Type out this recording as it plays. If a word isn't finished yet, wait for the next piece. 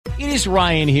is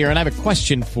Ryan here, and I have a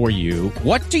question for you.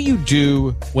 What do you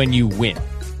do when you win?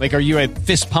 Like, are you a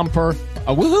fist pumper,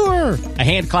 a woohooer, a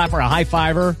hand clapper, a high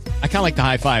fiver? I kind of like the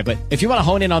high five, but if you want to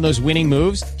hone in on those winning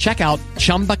moves, check out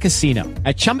Chumba Casino.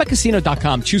 At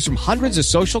ChumbaCasino.com, choose from hundreds of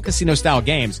social casino-style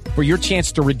games for your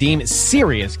chance to redeem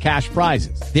serious cash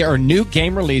prizes. There are new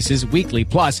game releases weekly,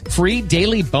 plus free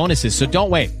daily bonuses. So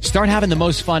don't wait. Start having the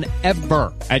most fun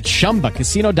ever at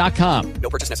ChumbaCasino.com.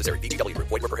 No purchase necessary. VGW Group.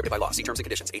 Void where prohibited by law. See terms and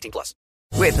conditions. 18+.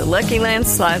 With the Lucky Land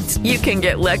Slots, you can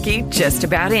get lucky just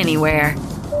about anywhere.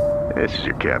 This is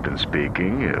your captain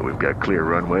speaking. We've got clear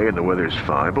runway and the weather's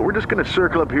fine, but we're just going to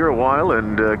circle up here a while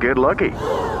and get lucky.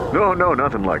 No,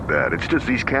 nothing like that. It's just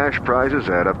these cash prizes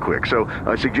add up quick. So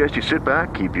I suggest you sit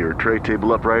back, keep your tray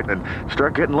table upright, and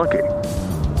start getting lucky.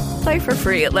 Play for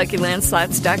free at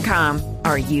LuckyLandSlots.com.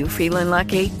 Are you feeling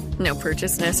lucky? No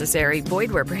purchase necessary.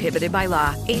 Void where prohibited by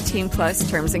law. 18+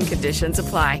 terms and conditions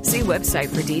apply. See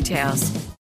website for details.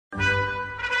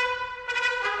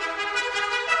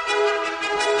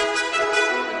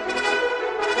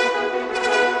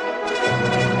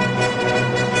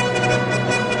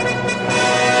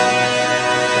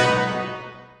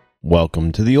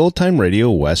 Welcome to the Old Time Radio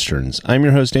Westerns. I'm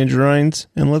your host, Andrew Rhynes,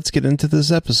 and let's get into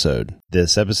this episode.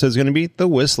 This episode is going to be The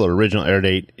Whistler. Original air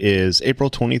date is April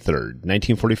 23rd,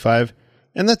 1945,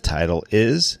 and the title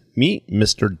is Meet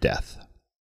Mr. Death.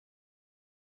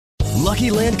 Lucky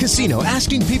Land Casino,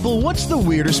 asking people, what's the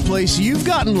weirdest place you've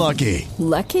gotten lucky?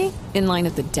 Lucky? In line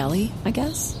at the deli, I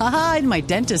guess? Aha, in my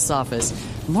dentist's office.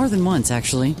 More than once,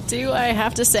 actually. Do I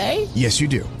have to say? Yes, you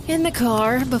do. In the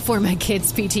car before my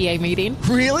kids' PTA meeting.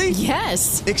 Really?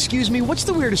 Yes. Excuse me, what's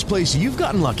the weirdest place you've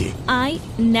gotten lucky? I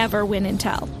never win and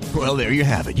tell. Well, there you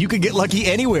have it. You can get lucky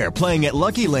anywhere, playing at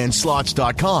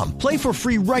LuckyLandSlots.com. Play for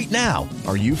free right now.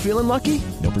 Are you feeling lucky?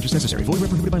 No purchase necessary. Void where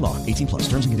prohibited by law. 18+.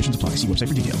 Terms and conditions apply. See website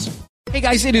for details. Hey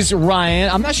guys, it is Ryan.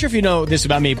 I'm not sure if you know this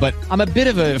about me, but I'm a bit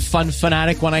of a fun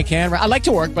fanatic when I can. I like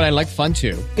to work, but I like fun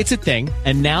too. It's a thing.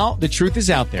 And now the truth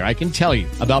is out there. I can tell you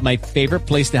about my favorite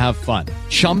place to have fun.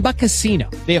 Chumba Casino.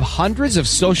 They have hundreds of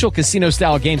social casino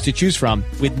style games to choose from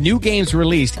with new games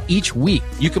released each week.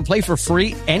 You can play for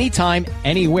free anytime,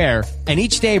 anywhere. And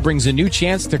each day brings a new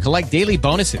chance to collect daily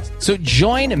bonuses. So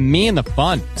join me in the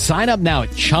fun. Sign up now at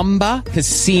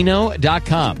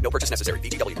ChumbaCasino.com. No purchase necessary.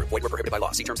 VGW Group. Void where prohibited by law.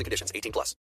 See terms and conditions.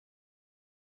 18+.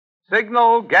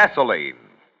 Signal gasoline.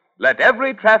 Let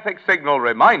every traffic signal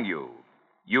remind you,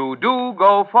 you do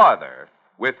go farther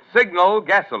with Signal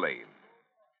gasoline.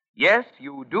 Yes,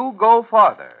 you do go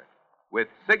farther with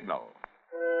Signal.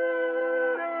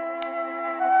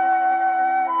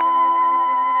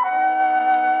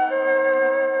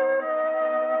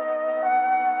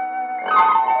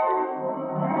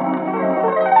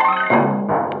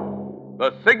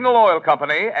 The Signal Oil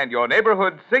Company and your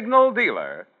neighborhood Signal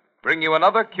dealer bring you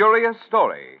another curious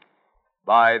story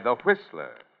by The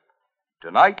Whistler.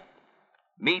 Tonight,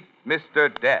 meet Mr.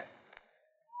 Death.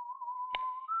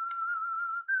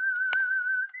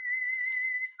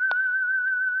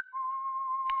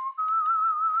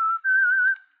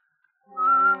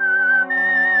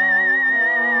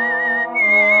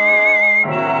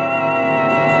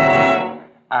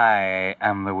 I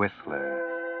am the Whistler.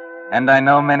 And I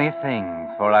know many things,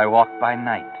 for I walk by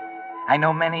night. I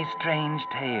know many strange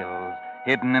tales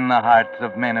hidden in the hearts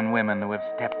of men and women who have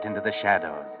stepped into the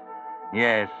shadows.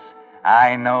 Yes,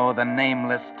 I know the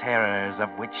nameless terrors of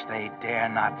which they dare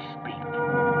not speak.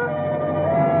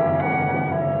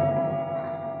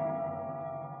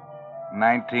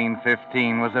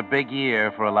 "1915 was a big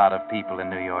year for a lot of people in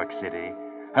New York City.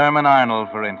 Herman Arnold,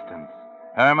 for instance.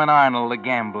 Herman Arnold, the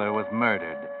gambler, was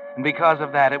murdered. And because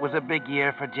of that, it was a big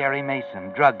year for Jerry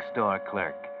Mason, drugstore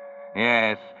clerk.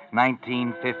 Yes,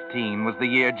 1915 was the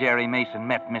year Jerry Mason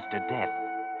met Mr. Death.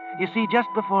 You see, just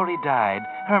before he died,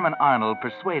 Herman Arnold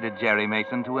persuaded Jerry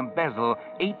Mason to embezzle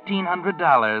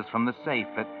 $1,800 from the safe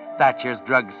at Thatcher's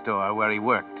drugstore where he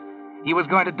worked. He was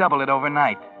going to double it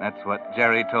overnight. That's what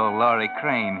Jerry told Laurie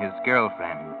Crane, his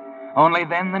girlfriend. Only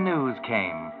then the news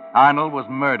came. Arnold was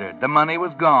murdered. The money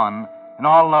was gone. And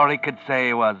all Laurie could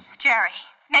say was, "Jerry,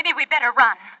 maybe we better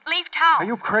run. Leave town." Are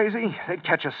you crazy? They'd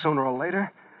catch us sooner or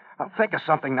later. I'll think of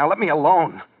something now. Let me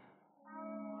alone.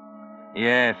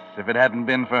 yes, if it hadn't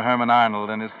been for Herman Arnold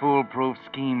and his foolproof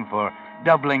scheme for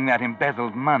doubling that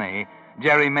embezzled money,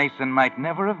 Jerry Mason might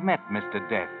never have met Mr.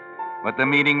 Death. But the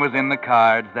meeting was in the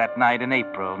cards that night in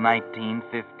April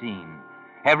 1915.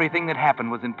 Everything that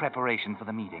happened was in preparation for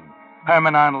the meeting.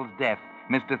 Herman Arnold's death,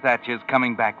 Mr. Thatcher's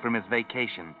coming back from his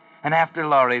vacation, and after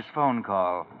Laurie's phone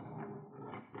call.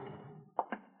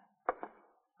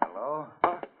 Hello?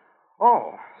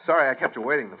 Oh, sorry I kept you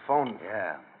waiting. The phone...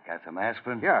 Yeah. Got some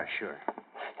aspirin? Yeah, sure.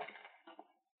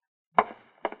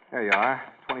 There you are,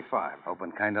 25.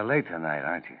 Open kind of late tonight,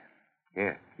 aren't you?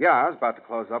 Here. Yeah, I was about to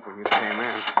close up when you came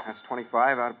in. That's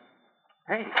 25 out of...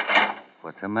 Hey.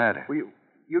 What's the matter? Well,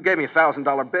 you gave me a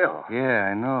 $1,000 bill. Yeah,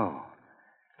 I know.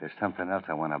 There's something else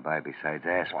I want to buy besides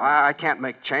aspirin. Well, I can't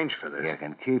make change for this. You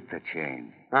can keep the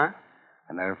change. Huh?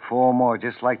 And there are 4 more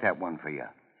just like that one for you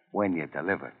when you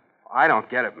deliver. I don't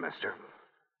get it, mister.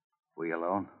 We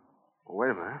alone? Well,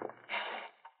 wait a minute.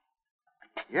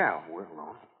 Yeah, we're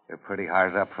alone. You're pretty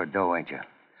hard up for dough, ain't you?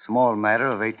 Small matter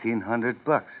of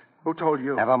 $1,800. Who told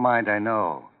you? Never mind, I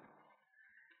know.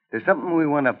 There's something we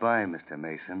want to buy, Mr.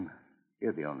 Mason.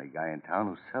 You're the only guy in town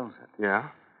who sells it. Yeah?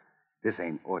 This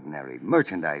ain't ordinary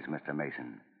merchandise, Mr.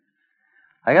 Mason.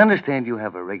 I understand you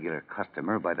have a regular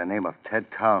customer by the name of Ted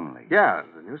Townley. Yeah,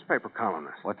 the newspaper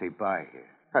columnist. What's he buy here?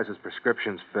 Has his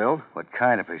prescriptions filled. What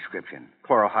kind of prescription?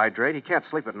 Chlorohydrate. He can't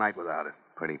sleep at night without it.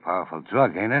 Pretty powerful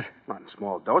drug, ain't it? Not in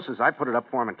small doses. I put it up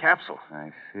for him in capsules.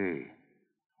 I see.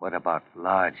 What about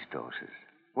large doses?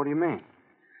 What do you mean?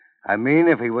 I mean,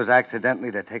 if he was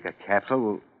accidentally to take a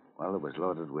capsule, well, it was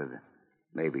loaded with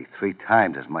maybe 3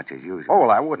 times as much as usual. Oh, well,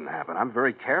 that wouldn't happen. I'm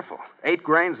very careful. 8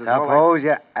 grains is all Suppose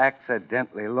you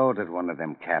accidentally loaded one of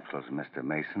them capsules, Mr.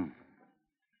 Mason.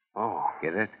 Oh.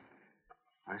 Get it?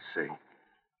 I see.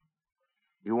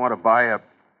 You want to buy a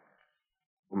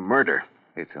murder?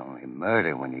 It's only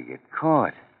murder when you get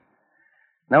caught.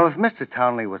 Now, if Mr.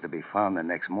 Townley was to be found the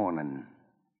next morning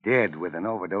dead with an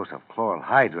overdose of chloral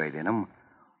hydrate in him,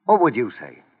 what would you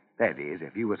say? That is,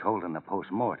 if you was holding the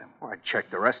post-mortem. Well, I'd check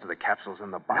the rest of the capsules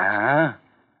in the box. Uh-huh.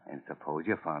 And suppose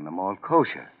you found them all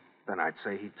kosher. Then I'd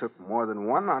say he took more than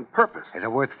one on purpose. Is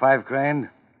it worth $5,000?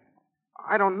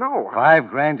 I don't know.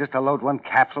 $5,000 just to load one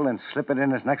capsule and slip it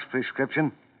in his next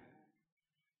prescription?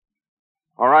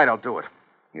 All right, I'll do it.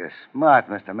 You're smart,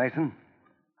 Mr. Mason.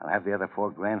 I'll have the other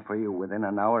 $4,000 for you within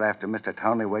an hour after Mr.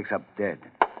 Townley wakes up dead.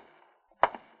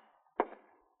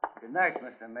 Good night,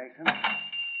 Mr. Mason.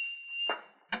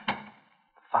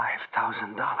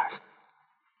 $5,000.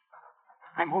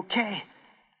 I'm okay.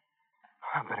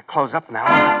 I better close up now.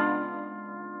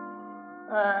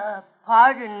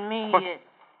 Pardon me. What?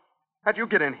 How'd you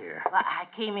get in here? Well, I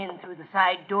came in through the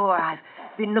side door. I've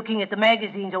been looking at the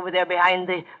magazines over there behind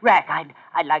the rack.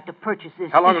 I'd like to purchase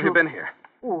this. How long issue. have you been here?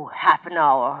 Oh, half an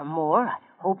hour or more. I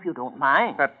hope you don't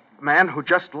mind. That man who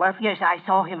just left? Yes, I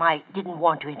saw him. I didn't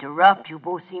want to interrupt. You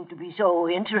both seem to be so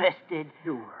interested.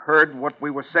 You heard what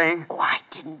we were saying? Oh, I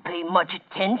didn't pay much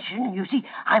attention. You see,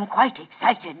 I'm quite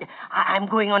excited. I'm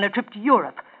going on a trip to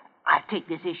Europe. I'll take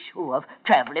this issue of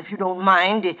Travel, if you don't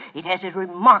mind. It has a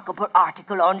remarkable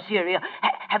article on Syria.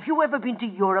 Have you ever been to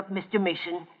Europe, Mr.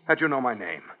 Mason? How'd you know my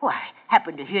name? Oh, I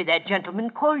happened to hear that gentleman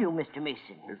call you Mr.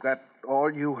 Mason. Is that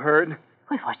all you heard?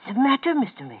 Well, what's the matter,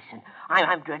 Mr. Mason?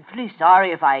 I'm dreadfully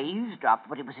sorry if I eavesdropped,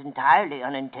 but it was entirely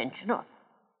unintentional.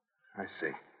 I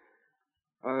see.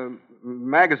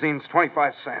 Magazine's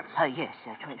 25 cents. Yes,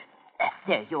 20.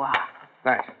 There you are.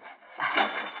 Thanks.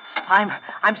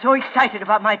 I'm so excited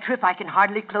about my trip I can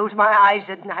hardly close my eyes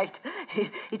at night.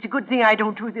 It's a good thing I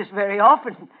don't do this very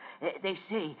often. They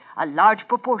say a large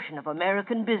proportion of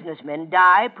American businessmen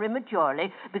die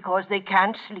prematurely because they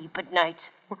can't sleep at night.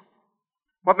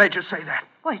 What made you say that?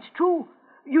 Why, it's true.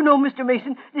 You know, Mr.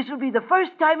 Mason, this will be the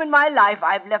first time in my life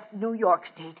I've left New York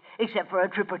State, except for a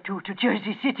trip or two to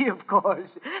Jersey City, of course.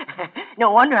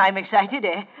 No wonder I'm excited,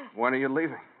 eh? When are you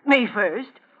leaving? May 1st.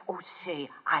 Oh, say,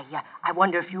 I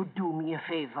wonder if you'd do me a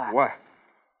favor. What?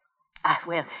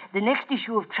 Well, the next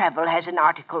issue of Travel has an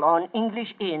article on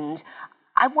English inns.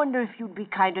 I wonder if you'd be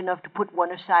kind enough to put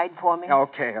one aside for me.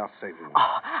 Okay, I'll save you one.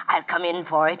 Oh, I'll come in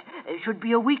for it. It should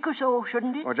be a week or so,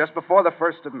 shouldn't it? Or just before the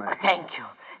 1st of May. Thank you.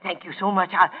 Thank you so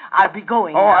much. I'll be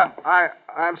going now.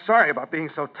 I'm sorry about being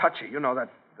so touchy. You know,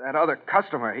 that other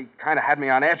customer, he kind of had me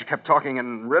on edge, kept talking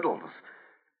in riddles.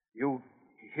 You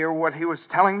hear what he was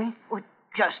telling me? Well,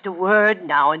 just a word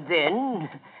now and then.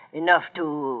 Enough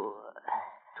to...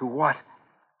 To what?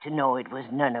 To know it was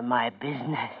none of my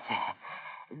business.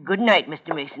 Good night,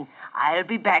 Mr. Mason. I'll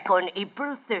be back on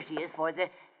April 30th for the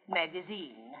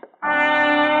magazine.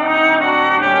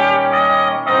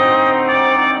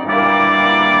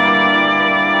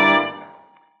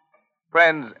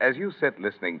 Friends, as you sit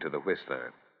listening to The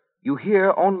Whistler, you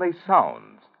hear only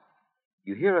sounds.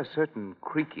 You hear a certain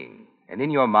creaking, and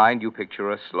in your mind you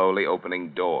picture a slowly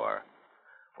opening door.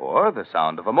 Or the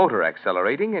sound of a motor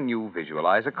accelerating, and you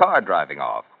visualize a car driving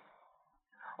off.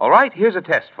 All right, here's a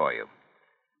test for you.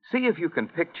 See if you can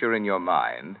picture in your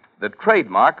mind the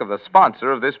trademark of the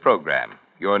sponsor of this program,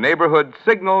 your neighborhood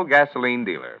Signal gasoline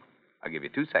dealer. I'll give you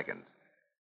 2 seconds.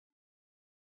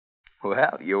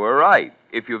 Well, you were right.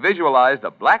 If you visualized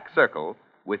a black circle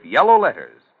with yellow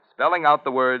letters spelling out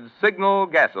the words Signal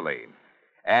Gasoline,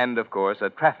 and, of course, a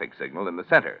traffic signal in the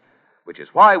center, which is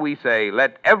why we say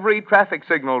let every traffic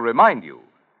signal remind you,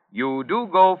 you do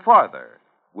go farther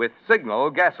with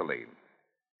Signal Gasoline.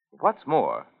 What's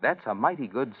more, that's a mighty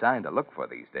good sign to look for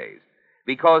these days,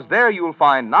 because there you'll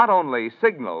find not only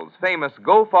Signal's famous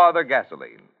Go Farther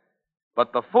gasoline,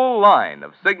 but the full line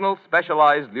of Signal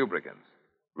specialized lubricants.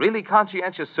 Really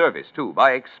conscientious service, too,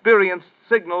 by experienced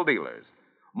Signal dealers,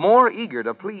 more eager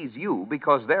to please you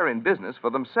because they're in business for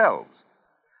themselves.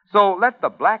 So let the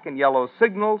black and yellow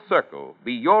Signal Circle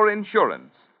be your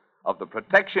insurance of the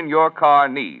protection your car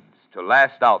needs to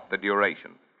last out the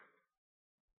duration.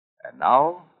 And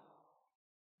now,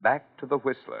 back to the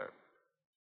Whistler.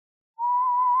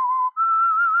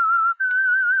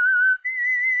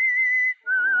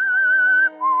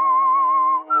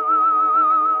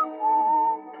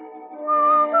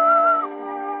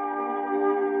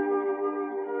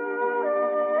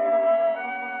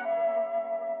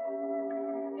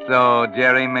 So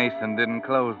Jerry Mason didn't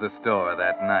close the store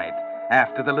that night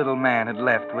after the little man had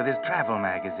left with his travel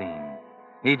magazine.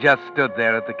 He just stood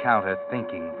there at the counter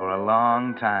thinking for a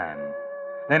long time.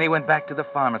 Then he went back to the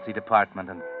pharmacy department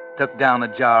and took down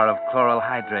a jar of chloral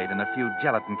hydrate and a few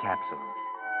gelatin capsules.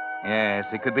 Yes,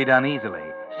 it could be done easily.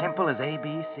 Simple as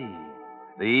ABC.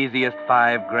 The easiest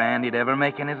 $5,000 he'd ever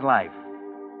make in his life.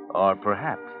 Or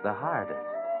perhaps the hardest.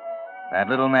 That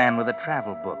little man with a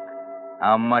travel book.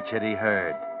 How much had he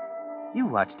heard? You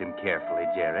watched him carefully,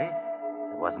 Jerry.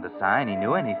 There wasn't a sign he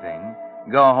knew anything.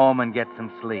 Go home and get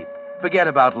some sleep. Forget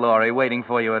about Laurie waiting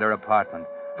for you at her apartment.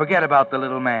 Forget about the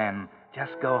little man.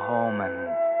 Just go home and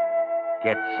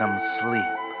get some sleep.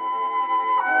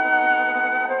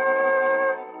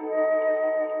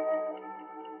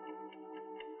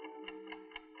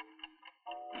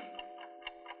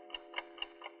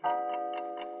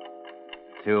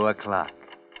 Two o'clock.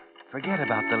 Forget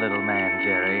about the little man,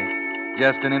 Jerry.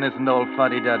 Just an innocent old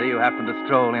fuddy-duddy who happened to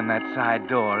stroll in that side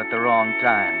door at the wrong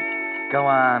time. Go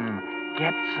on,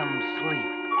 get some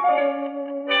sleep.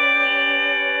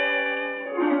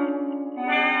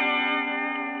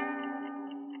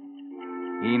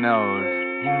 He knows.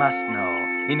 He must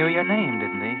know. He knew your name,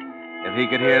 didn't he? If he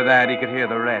could hear that, he could hear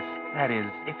the rest. That is,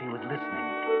 if he was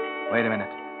listening. Wait a minute.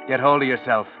 Get hold of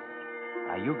yourself.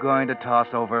 Are you going to toss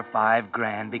over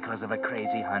 $5,000 because of a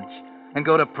crazy hunch and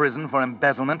go to prison for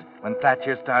embezzlement when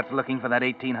Thatcher starts looking for that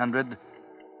 1800?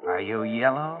 Are you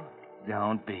yellow?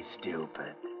 Don't be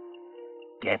stupid.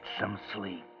 Get some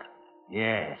sleep.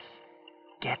 Yes,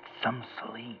 get some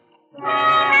sleep.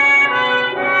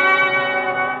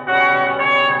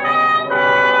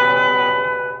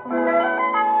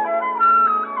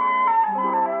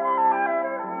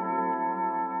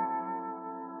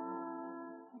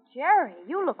 Jerry,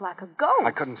 you look like a ghost.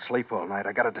 I couldn't sleep all night.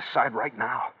 I got to decide right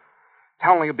now.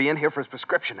 Townley will be in here for his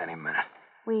prescription any minute.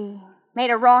 We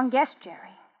made a wrong guess,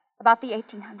 Jerry, about the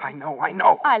 1800. I know.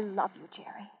 I love you,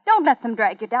 Jerry. Don't let them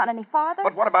drag you down any farther.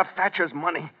 But what about Thatcher's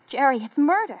money? Jerry, it's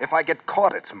murder. If I get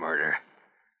caught, it's murder.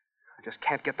 I just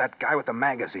can't get that guy with the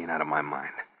magazine out of my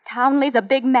mind. Townley's a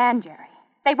big man, Jerry.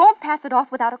 They won't pass it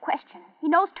off without a question. He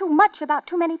knows too much about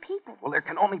too many people. Well, there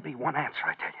can only be one answer,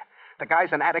 I tell you. The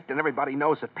guy's an addict, and everybody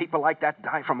knows that people like that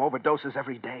die from overdoses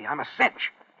every day. I'm a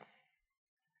cinch.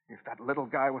 If that little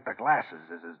guy with the glasses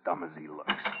is as dumb as he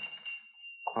looks.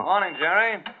 Oh. Morning,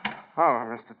 Jerry.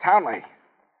 Oh, Mr. Townley.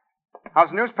 How's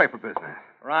the newspaper business?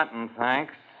 Rotten,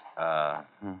 thanks.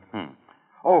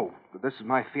 Oh, this is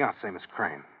my fiancée, Miss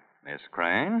Crane. Miss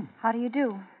Crane? How do you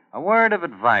do? A word of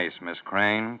advice, Miss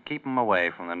Crane. Keep 'em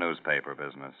away from the newspaper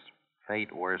business.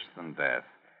 Fate worse than death.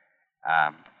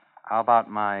 How about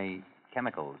my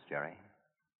chemicals, Jerry?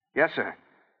 Yes, sir.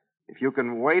 If you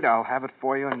can wait, I'll have it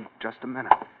for you in just a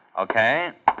minute.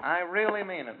 Okay. I really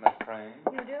mean it, Miss Crane.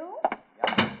 You do?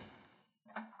 Yep.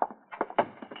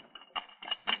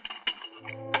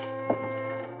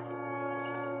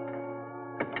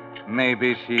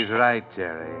 Maybe she's right,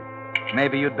 Jerry.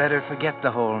 Maybe you'd better forget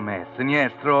the whole mess. And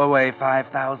yes, throw away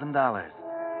 $5,000.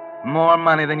 More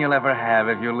money than you'll ever have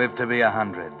if you live to be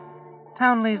 100.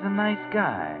 Townley's a nice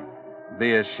guy.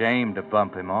 Be ashamed to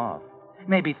bump him off.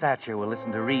 Maybe Thatcher will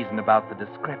listen to reason about the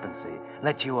discrepancy.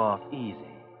 Let you off easy.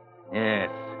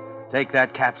 Yes, take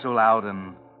that capsule out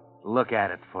and look at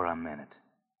it for a minute.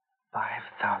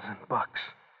 $5,000.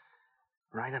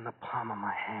 Right in the palm of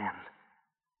my hand.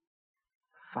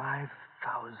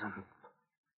 5,000.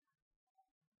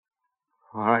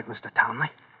 All right, Mr. Townley.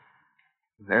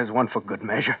 There's one for good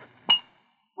measure.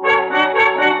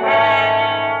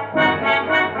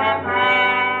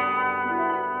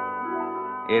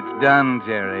 It's done,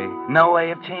 Jerry. No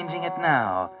way of changing it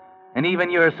now. And even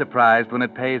you're surprised when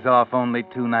it pays off only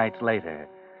 2 nights later.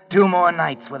 2 more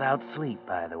nights without sleep,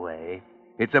 by the way.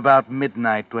 It's about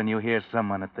midnight when you hear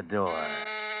someone at the door. Oh,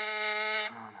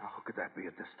 now, who could that be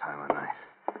at this time of night?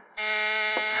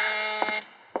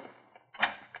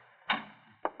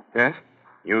 Yes?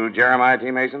 You Jeremiah T.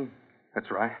 Mason?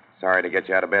 That's right. Sorry to get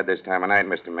you out of bed this time of night,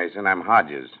 Mr. Mason. I'm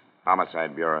Hodges,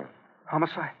 Homicide Bureau.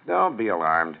 Homicide? Don't be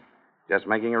alarmed. Just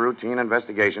making a routine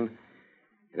investigation.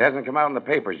 It hasn't come out in the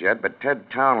papers yet, but Ted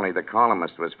Townley, the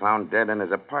columnist, was found dead in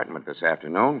his apartment this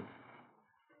afternoon.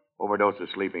 Overdose of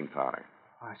sleeping powder.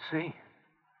 I see.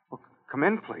 Well, come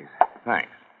in, please.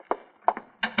 Thanks.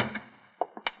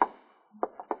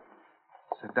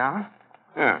 Sit down.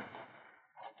 Yeah.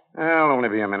 I'll only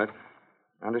be a minute.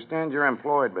 I understand you're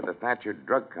employed by the Thatcher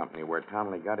Drug Company where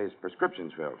Townley got his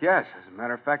prescriptions filled. Yes, as a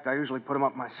matter of fact, I usually put them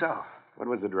up myself. What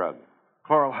was the drug?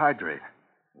 Chloral hydrate.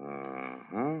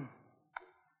 Mm-hmm.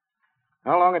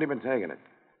 How long had he been taking it?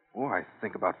 Oh, I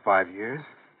think about 5 years.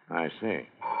 I see.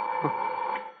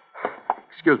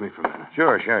 Excuse me for a minute.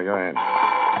 Sure, go ahead.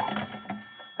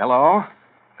 Hello?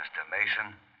 Mr.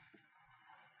 Mason,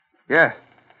 Yes.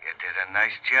 you did a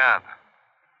nice job.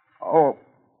 Oh,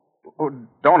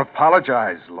 don't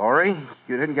apologize, Laurie.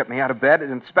 You didn't get me out of bed.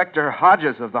 Inspector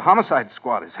Hodges of the Homicide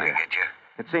Squad is here. I get you.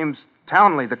 It seems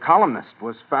Townley, the columnist,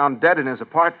 was found dead in his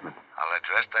apartment. I'll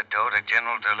address that door to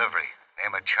General Delivery.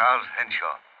 Name of Charles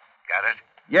Henshaw. Got it?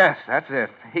 Yes, that's it.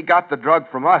 He got the drug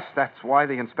from us. That's why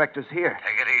the inspector's here.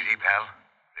 Take it easy, pal.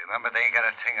 Remember, they ain't got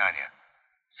a thing on you.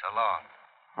 So long.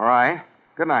 All right.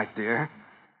 Good night, dear.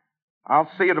 I'll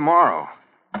see you tomorrow.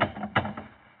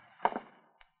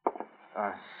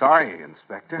 Sorry,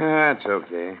 Inspector. That's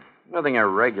okay. Nothing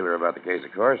irregular about the case,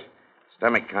 of course.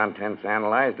 Stomach contents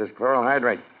analyzed as chloral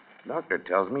hydrate. Doctor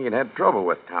tells me you'd had trouble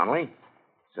with Townley.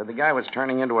 Said the guy was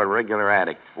turning into a regular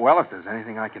addict. Well, if there's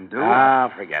anything I can do...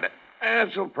 Forget it.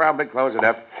 This'll probably close it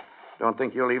up. Don't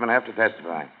think you'll even have to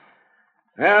testify.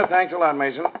 Well, thanks a lot,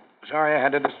 Mason. Sorry I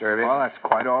had to disturb you. Well, that's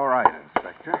quite all right,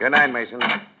 Inspector. Good night, Mason.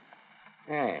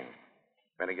 Hey,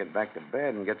 better get back to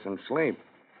bed and get some sleep.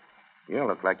 You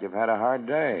look like you've had a hard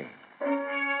day.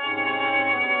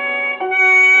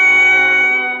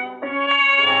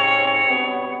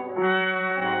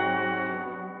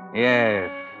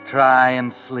 Yes, try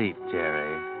and sleep,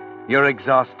 Jerry. You're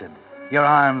exhausted. Your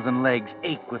arms and legs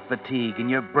ache with fatigue, and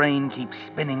your brain keeps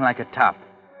spinning like a top.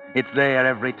 It's there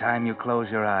every time you close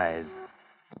your eyes.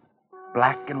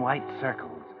 Black and white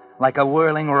circles, like a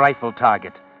whirling rifle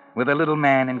target, with a little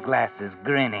man in glasses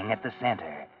grinning at the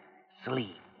center.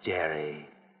 Sleep, Jerry.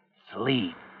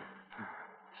 Sleep.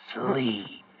 Sleep.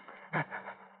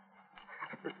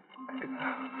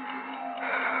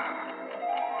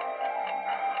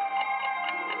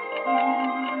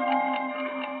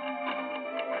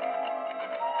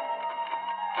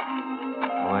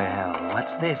 Well,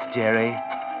 what's this, Jerry?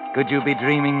 Could you be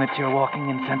dreaming that you're walking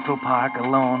in Central Park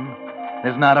alone?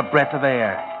 There's not a breath of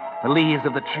air. The leaves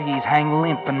of the trees hang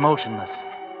limp and motionless.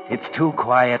 It's too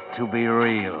quiet to be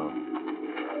real.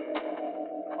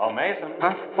 Oh, Mason.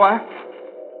 Huh? What?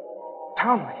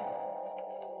 Townley.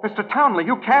 Mr. Townley,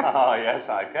 you can't... Oh, yes,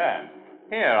 I can.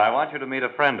 Here, I want you to meet a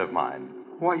friend of mine.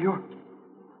 Why, you're...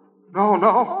 No.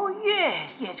 Oh,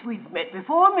 yes, we've met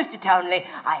before, Mr. Townley.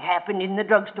 I happened in the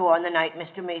drugstore on the night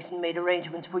Mr. Mason made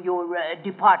arrangements for your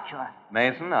departure.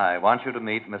 Mason, I want you to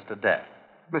meet Mr. Death.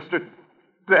 Mr.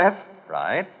 Death?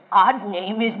 Right? Odd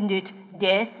name, isn't it?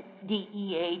 Death,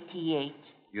 D-E-A-T-H.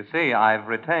 You see, I've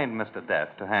retained Mr. Death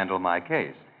to handle my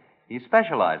case. He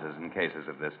specializes in cases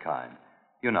of this kind.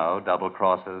 You know, double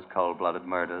crosses, cold-blooded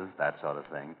murders, that sort of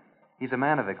thing. He's a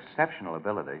man of exceptional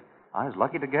ability. I was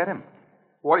lucky to get him.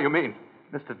 What do you mean?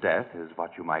 Mr. Death is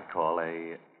what you might call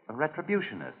a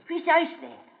retributionist. Precisely.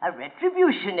 A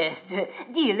retributionist.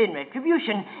 Deal in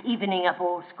retribution, evening up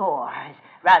old scores.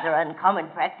 Rather uncommon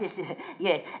practice.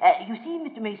 Yes. You see,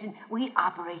 Mr. Mason, we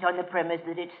operate on the premise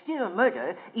that it's still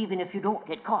murder, even if you don't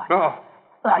get caught. No.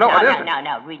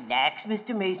 Now, relax,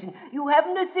 Mr. Mason. You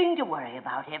haven't a thing to worry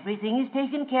about. Everything is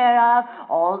taken care of.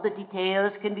 All the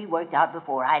details can be worked out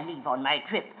before I leave on my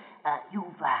trip. You've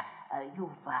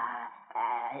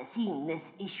seen this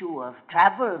issue of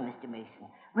Traveler, Mr. Mason.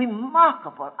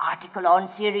 Remarkable article on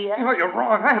Syria. Oh, you're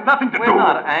wrong. I had nothing to do We're with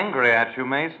it. not angry at you,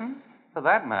 Mason. For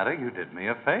that matter, you did me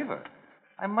a favor.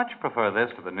 I much prefer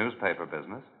this to the newspaper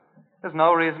business. There's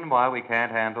no reason why we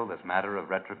can't handle this matter of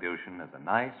retribution as a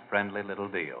nice, friendly little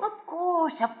deal. Of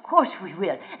course we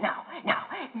will. Now,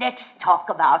 let's talk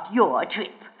about your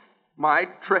trip. My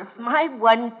trip? My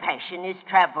one passion is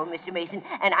travel, Mr. Mason,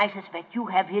 and I suspect you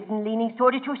have hidden leanings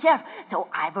toward it yourself. So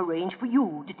I've arranged for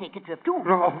you to take a trip, too.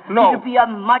 No. It'll be a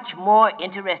much more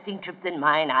interesting trip than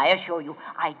mine, I assure you.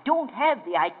 I don't have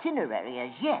the itinerary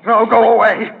as yet. No, go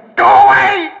away! Go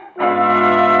away!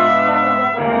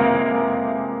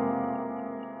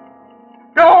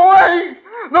 Go away!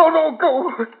 No,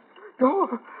 go.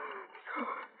 Go.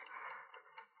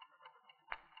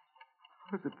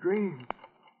 It was a dream.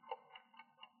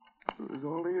 It was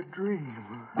only a dream.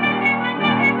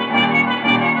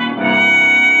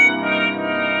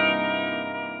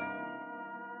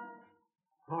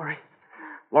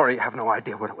 Laurie, you have no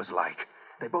idea what it was like.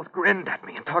 They both grinned at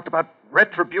me and talked about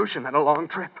retribution and a long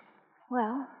trip.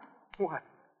 Well, What?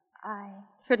 I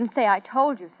shouldn't say I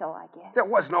told you so, I guess. There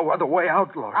was no other way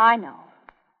out, Laurie. I know.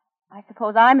 I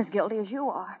suppose I'm as guilty as you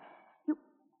are.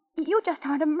 You just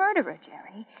aren't a murderer,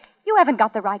 Jerry. You haven't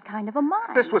got the right kind of a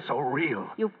mind. This was so real.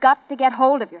 You've got to get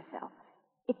hold of yourself.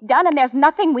 It's done, and there's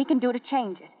nothing we can do to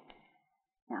change it.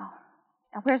 Now,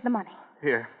 where's the money?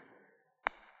 Here.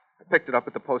 I picked it up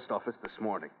at the post office this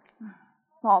morning.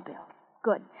 Small bill.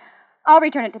 Good. I'll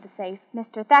return it to the safe.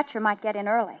 Mr. Thatcher might get in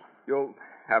early. You'll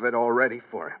have it all ready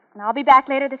for him. And I'll be back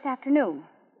later this afternoon.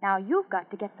 Now, you've got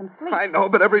to get some sleep. I know,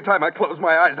 but every time I close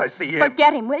my eyes, I see him.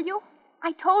 Forget him, will you?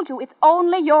 I told you, it's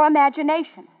only your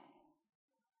imagination.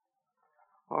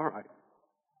 All right.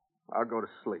 I'll go to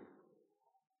sleep.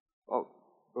 Oh,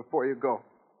 before you go,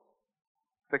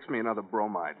 fix me another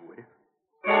bromide, will you?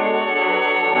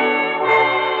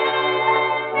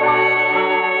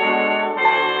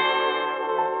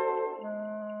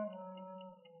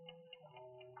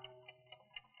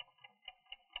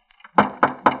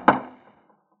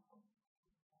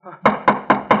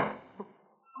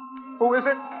 Who is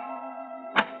it?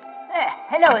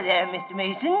 Hello there, Mr.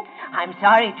 Mason. I'm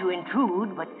sorry to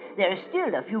intrude, but there are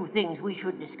still a few things we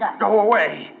should discuss. Go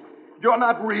away. You're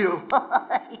not real.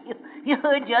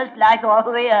 You're just like all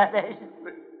the others.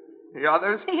 The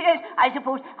others? Yes, I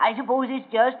suppose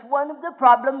it's just one of the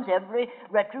problems every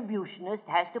retributionist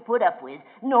has to put up with.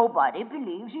 Nobody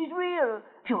believes he's real.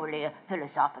 Purely a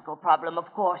philosophical problem,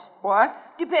 of course. What?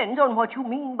 Depends on what you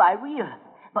mean by real.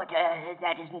 But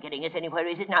that isn't getting us anywhere,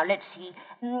 is it? Now, let's see.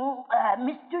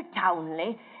 Mr.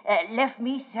 Townley left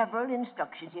me several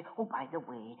instructions here. Oh, by the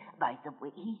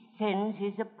way, he sends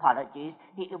his apologies.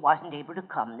 He wasn't able to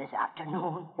come this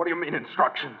afternoon. What do you mean,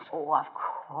 instructions? Oh, of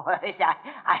course.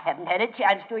 I haven't had a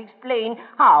chance to explain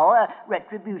how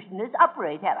retributionists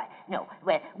operate, have I? No.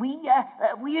 Well,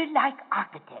 we're like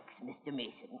architects, Mr.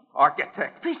 Mason.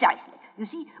 Architects? Precisely. You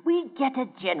see, we get a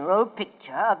general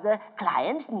picture of the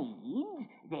client's needs,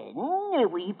 then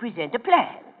we present a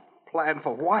plan. Plan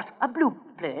for what? A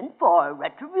blueprint for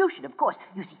retribution, of course.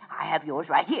 You see, I have yours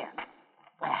right here.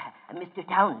 Mr.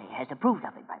 Townley has approved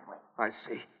of it, by the way. I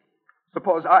see.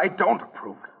 Suppose I don't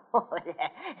approve. Oh,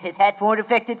 that won't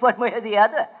affect it one way or the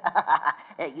other.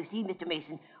 You see, Mr.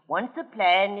 Mason, once the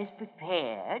plan is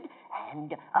prepared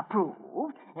and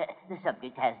approved, the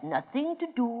subject has nothing to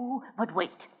do but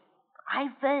wait.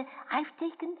 I've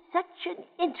taken such an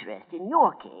interest in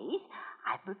your case,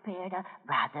 I've prepared a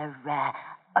rather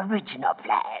original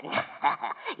plan.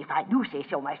 If I do say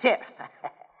so myself.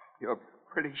 You're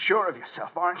pretty sure of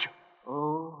yourself, aren't you?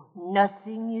 Oh,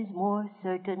 nothing is more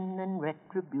certain than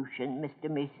retribution,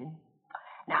 Mr. Mason.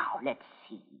 Now, let's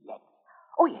see.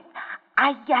 Oh, yes.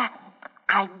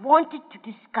 I wanted to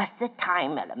discuss the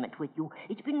time element with you.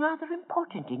 It's been rather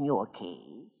important in your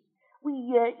case.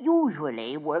 We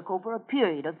usually work over a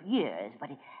period of years, but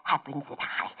it happens that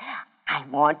I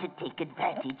want to take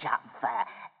advantage of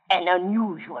an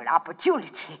unusual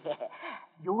opportunity.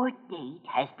 Your date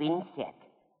has been set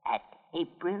at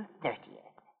April 30th.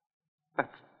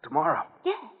 That's tomorrow.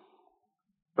 Yes.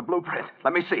 The blueprint.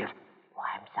 Let me see it. Oh,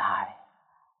 I'm sorry.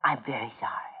 I'm very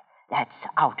sorry. That's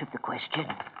out of the question.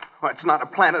 Well, it's not a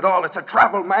plan at all. It's a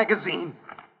travel magazine.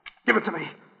 Give it to me.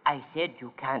 I said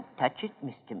you can't touch it,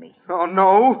 Mr. Mason. Oh,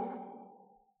 no?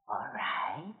 All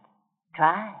right.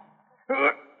 Try.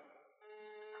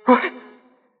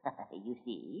 You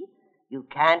see, you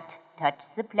can't touch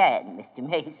the plan, Mr.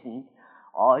 Mason.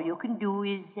 All you can do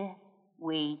is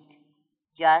wait.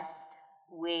 Just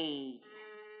wait.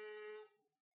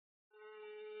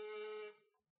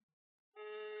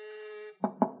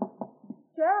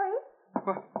 Jerry?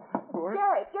 What?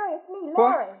 Jerry, it's me,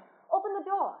 Laurie. Open the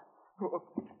door.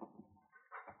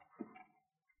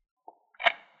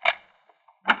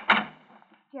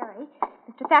 Jerry,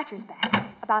 Mr. Thatcher's back.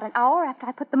 About an hour after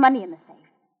I put the money in the safe.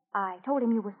 I told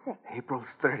him you were sick. April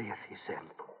 30th, he said.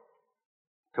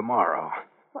 Tomorrow.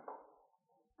 Well,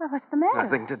 what's the matter?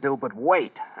 Nothing to do but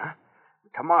wait, huh?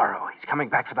 Tomorrow, he's coming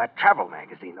back for that travel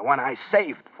magazine, the one I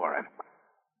saved for him.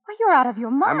 Well, you're out of your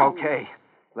mind. I'm okay.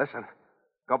 Listen,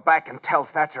 go back and tell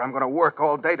Thatcher I'm going to work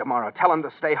all day tomorrow. Tell him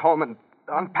to stay home and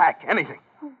unpack anything.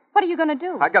 What are you going to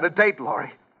do? I got a date,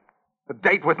 Laurie. A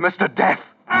date with Mr. Death.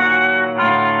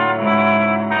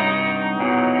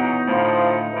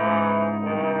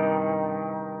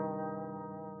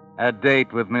 A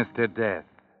date with Mr. Death.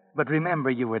 But remember,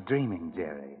 you were dreaming,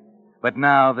 Jerry. But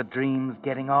now the dream's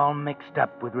getting all mixed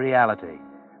up with reality.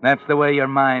 That's the way your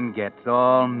mind gets,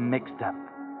 all mixed up.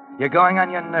 You're going on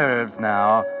your nerves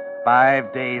now.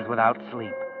 5 days without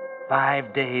sleep.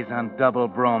 5 days on double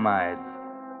bromides.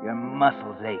 Your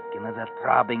muscles ache, and there's a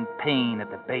throbbing pain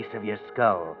at the base of your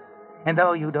skull. And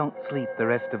though you don't sleep the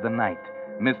rest of the night,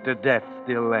 Mr. Death's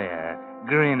still there,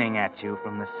 grinning at you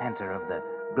from the center of the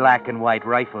black and white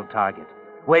rifle target,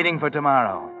 waiting for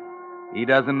tomorrow. He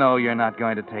doesn't know you're not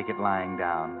going to take it lying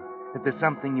down, that there's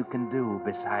something you can do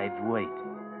besides wait,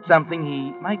 something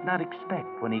he might not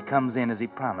expect when he comes in as he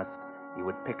promised he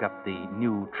would pick up the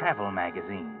new travel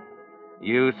magazine.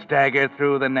 You stagger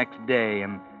through the next day,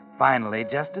 and finally,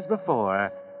 just as before,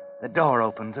 the door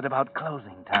opens at about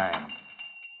closing time.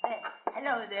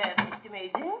 Hello there, Mr.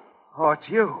 Mason. Oh, it's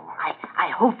you. I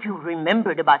hope you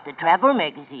remembered about the travel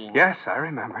magazine. Yes, I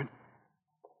remembered.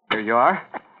 Here you are.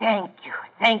 Thank you.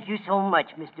 Thank you so much,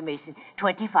 Mr. Mason.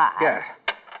 25. Yes.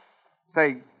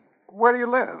 Say, where do you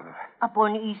live? Up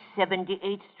on East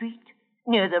 78th Street,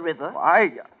 near the river.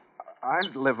 I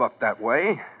live up that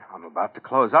way. I'm about to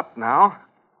close up now.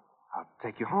 I'll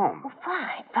take you home. Oh,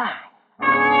 fine.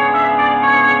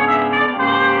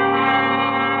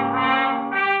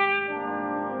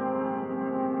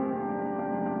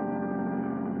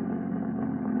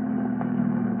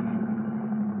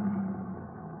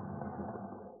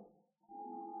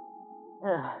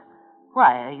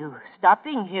 Why are you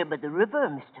stopping here by the river,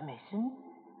 Mr. Mason?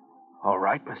 All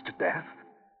right, Mr. Death.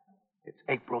 It's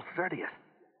April 30th.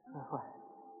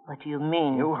 What do you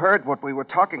mean? You heard what we were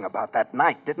talking about that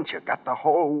night, didn't you? Got the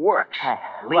whole works.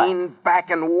 Lean what? back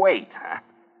and wait, huh?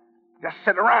 Just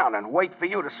sit around and wait for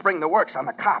you to spring the works on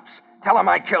the cops. Tell them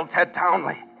I killed Ted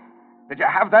Townley. Did you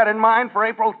have that in mind for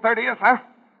April 30th, huh?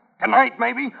 Tonight,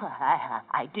 maybe?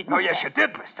 I didn't. Oh, yes, you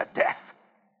did, Mr. Death.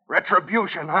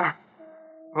 Retribution, huh?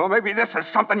 Well, maybe this is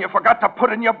something you forgot to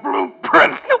put in your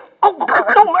blueprint. No,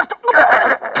 Mr.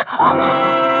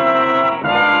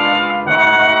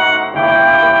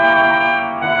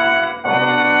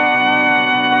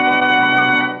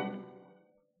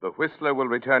 The Whistler will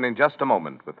return in just a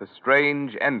moment with the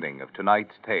strange ending of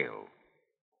tonight's tale.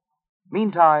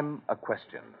 Meantime, a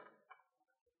question.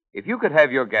 If you could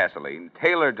have your gasoline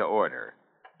tailored to order,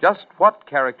 just what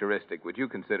characteristic would you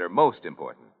consider most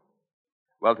important?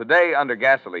 Well, today, under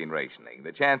gasoline rationing,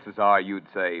 the chances are you'd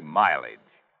say mileage,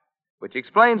 which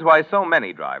explains why so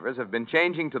many drivers have been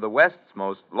changing to the West's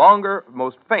most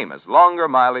famous longer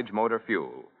mileage motor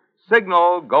fuel,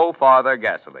 Signal Go Farther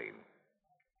gasoline.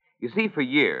 You see, for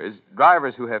years,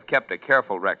 drivers who have kept a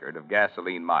careful record of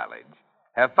gasoline mileage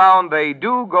have found they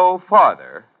do go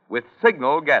farther with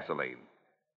Signal gasoline.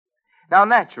 Now,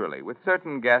 naturally, with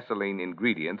certain gasoline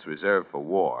ingredients reserved for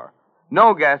war,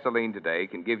 no gasoline today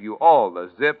can give you all the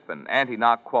zip and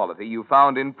anti-knock quality you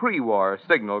found in pre-war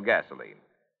Signal gasoline,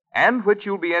 and which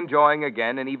you'll be enjoying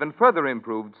again in even further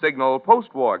improved Signal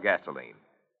post-war gasoline.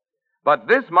 But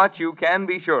this much you can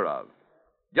be sure of.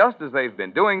 Just as they've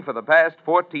been doing for the past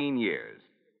 14 years,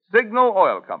 Signal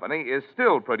Oil Company is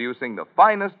still producing the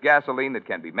finest gasoline that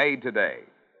can be made today.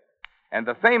 And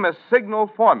the famous Signal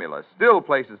formula still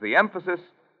places the emphasis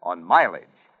on mileage.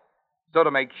 So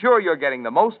to make sure you're getting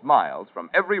the most miles from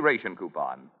every ration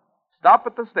coupon, stop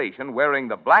at the station wearing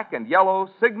the black and yellow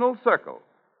Signal Circle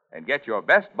and get your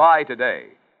best buy today.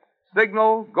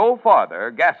 Signal Go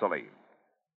Farther gasoline.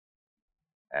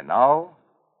 And now,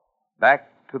 back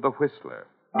to the Whistler.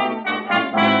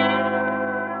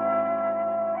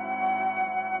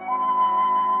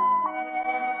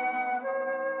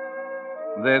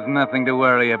 There's nothing to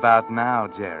worry about now,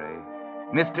 Jerry.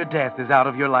 Mr. Death is out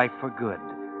of your life for good,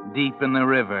 deep in the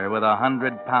river with a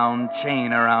 100-pound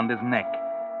chain around his neck,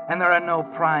 and there are no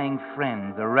prying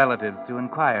friends or relatives to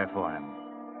inquire for him.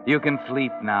 You can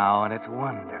sleep now, and it's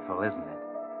wonderful, isn't it?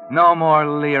 No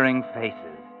more leering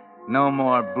faces, no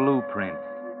more blueprints,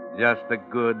 just the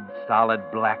good, solid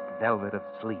black velvet of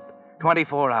sleep,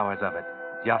 24 hours of it,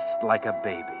 just like a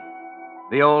baby.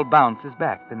 The old bounce is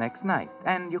back the next night,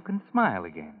 and you can smile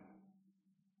again.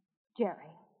 Jerry,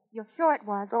 you're sure it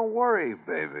was? Don't worry,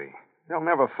 baby. They'll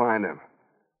never find him.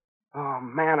 Oh,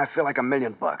 man, I feel like $1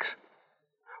 million.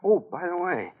 Oh, by the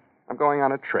way, I'm going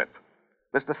on a trip.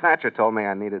 Mr. Thatcher told me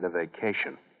I needed a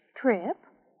vacation. Trip?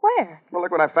 Where? Well,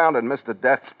 look what I found in Mr.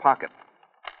 Death's pocket.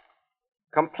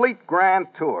 Complete Grand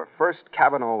Tour, first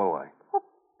cabin all the way. Well,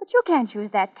 but you can't use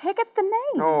that ticket, the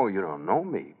name. No, you don't know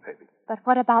me, baby. But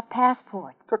what about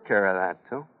passport? Took care of that,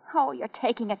 too. Oh, you're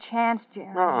taking a chance,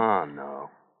 Jerry. No.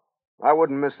 I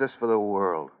wouldn't miss this for the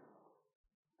world.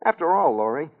 After all,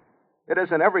 Laurie, it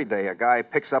isn't every day a guy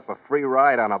picks up a free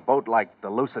ride on a boat like the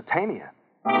Lusitania.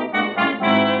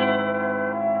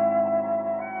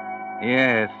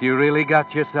 Yes, you really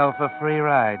got yourself a free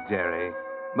ride, Jerry.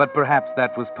 But perhaps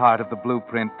that was part of the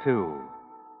blueprint, too.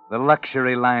 The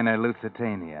luxury liner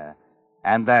Lusitania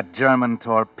and that German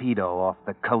torpedo off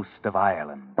the coast of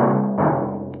Ireland.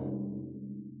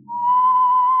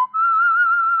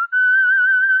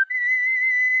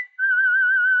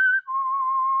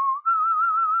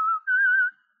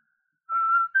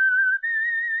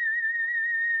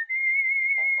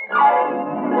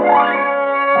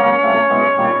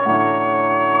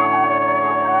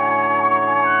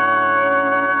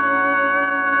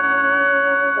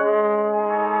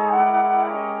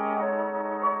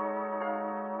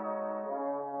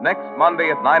 Next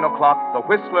Monday at 9 o'clock, The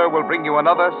Whistler will bring you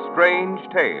another strange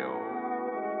tale.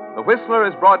 The Whistler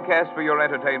is broadcast for your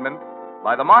entertainment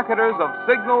by the marketers of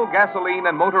Signal gasoline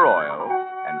and motor oil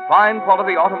and fine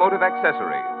quality automotive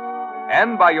accessories,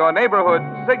 and by your neighborhood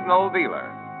Signal dealer.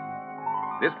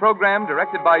 This program,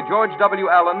 directed by George W.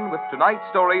 Allen, with tonight's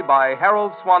story by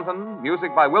Harold Swanton,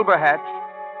 music by Wilbur Hatch,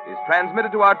 is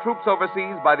transmitted to our troops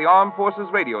overseas by the Armed Forces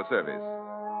Radio Service.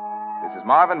 This is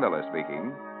Marvin Miller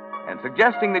speaking, and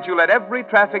suggesting that you let every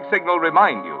traffic signal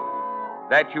remind you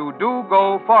that you do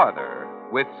go farther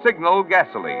with Signal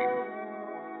gasoline.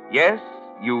 Yes,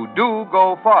 you do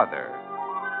go farther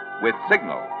with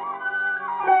Signal.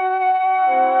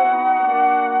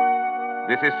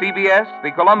 This is CBS, the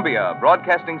Columbia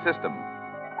Broadcasting System.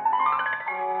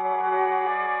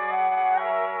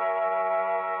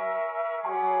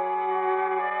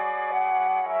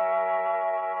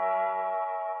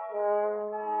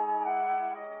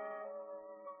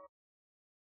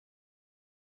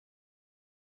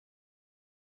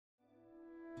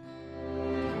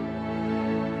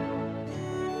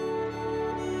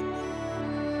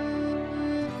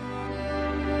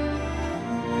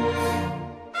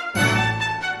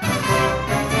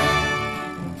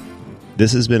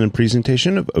 This has been a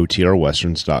presentation of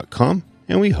OTRWesterns.com,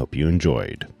 and we hope you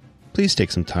enjoyed. Please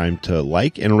take some time to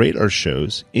like and rate our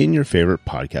shows in your favorite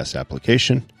podcast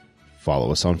application.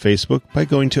 Follow us on Facebook by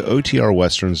going to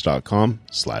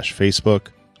OTRWesterns.com/Facebook.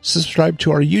 Subscribe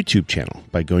to our YouTube channel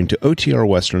by going to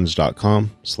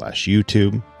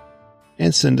OTRWesterns.com/YouTube.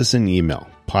 And send us an email,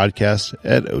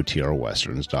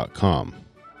 podcast@OTRWesterns.com.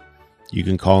 You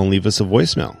can call and leave us a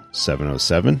voicemail,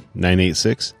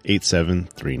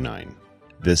 707-986-8739.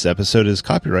 This episode is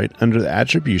copyright under the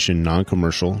Attribution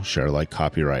Non-Commercial Share-alike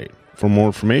copyright. For more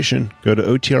information, go to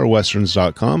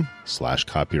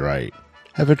OTRWesterns.com/copyright.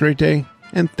 Have a great day,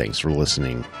 and thanks for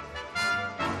listening.